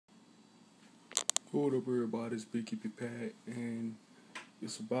Hold up, everybody. It's Big Keepy Pat, and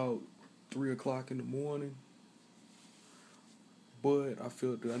it's about 3 o'clock in the morning. But I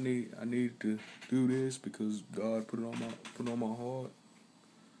felt that I needed to do this because God put it on my heart.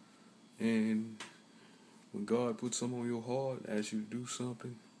 And when God puts something on your heart, asks you to do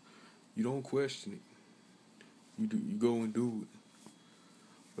something, you don't question it. You go and do it.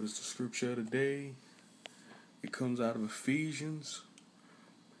 But it's the scripture of the day. It comes out of Ephesians,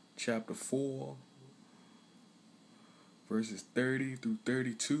 chapter 4, verses 30 through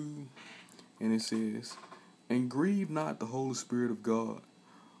 32, and it says, "And grieve not the Holy Spirit of God,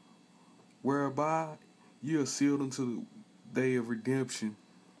 whereby ye are sealed unto the day of redemption.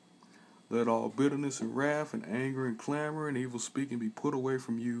 Let all bitterness and wrath and anger and clamor and evil speaking be put away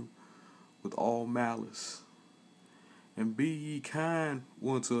from you with all malice. And be ye kind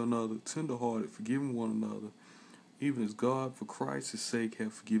one to another, tenderhearted, forgiving one another, even as God for Christ's sake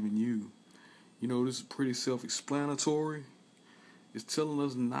hath forgiven you." You know, this is pretty self-explanatory. It's telling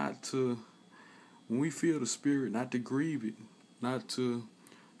us not to, when we feel the Spirit, not to grieve it, not to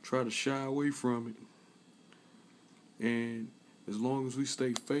try to shy away from it. And as long as we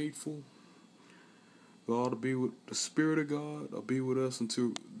stay faithful, God will be with the Spirit of God, will be with us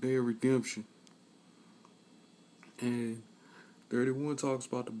until their redemption. And 31 talks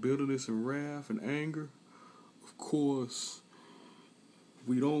about the bitterness and wrath and anger. Of course,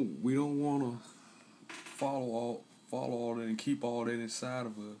 we don't want to follow all that and keep all that inside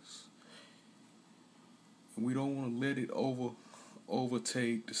of us. And we don't want to let it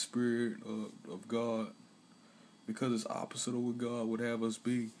overtake the Spirit of God, because it's opposite of what God would have us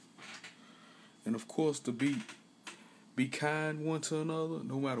be. And of course, to be kind one to another,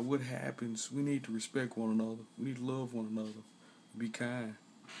 no matter what happens. We need to respect one another. We need to love one another. Be kind.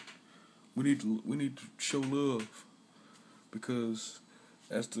 We need to show love, because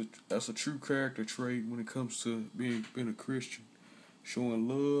that's a true character trait when it comes to being a Christian. Showing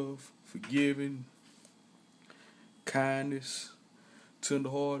love, forgiving, kindness,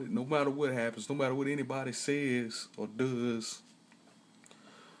 tenderhearted. No matter what happens, no matter what anybody says or does,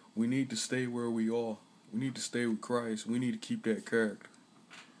 we need to stay where we are. We need to stay with Christ. We need to keep that character.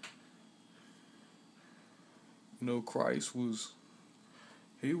 You know, Christ was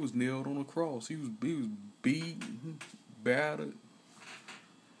nailed on a cross. He was beaten, battered,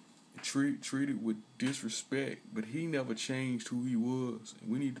 treated with disrespect, but he never changed who he was.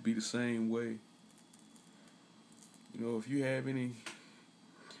 And we need to be the same way. You know, if you have any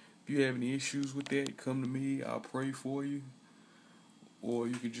issues with that, come to me. I'll pray for you. Or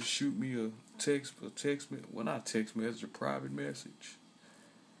you can just shoot me a not text message, a private message.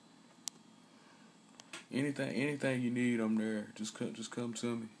 Anything you need, I'm there. Just come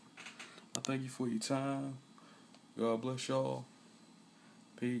to me. I thank you for your time. God bless y'all.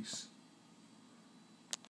 Peace.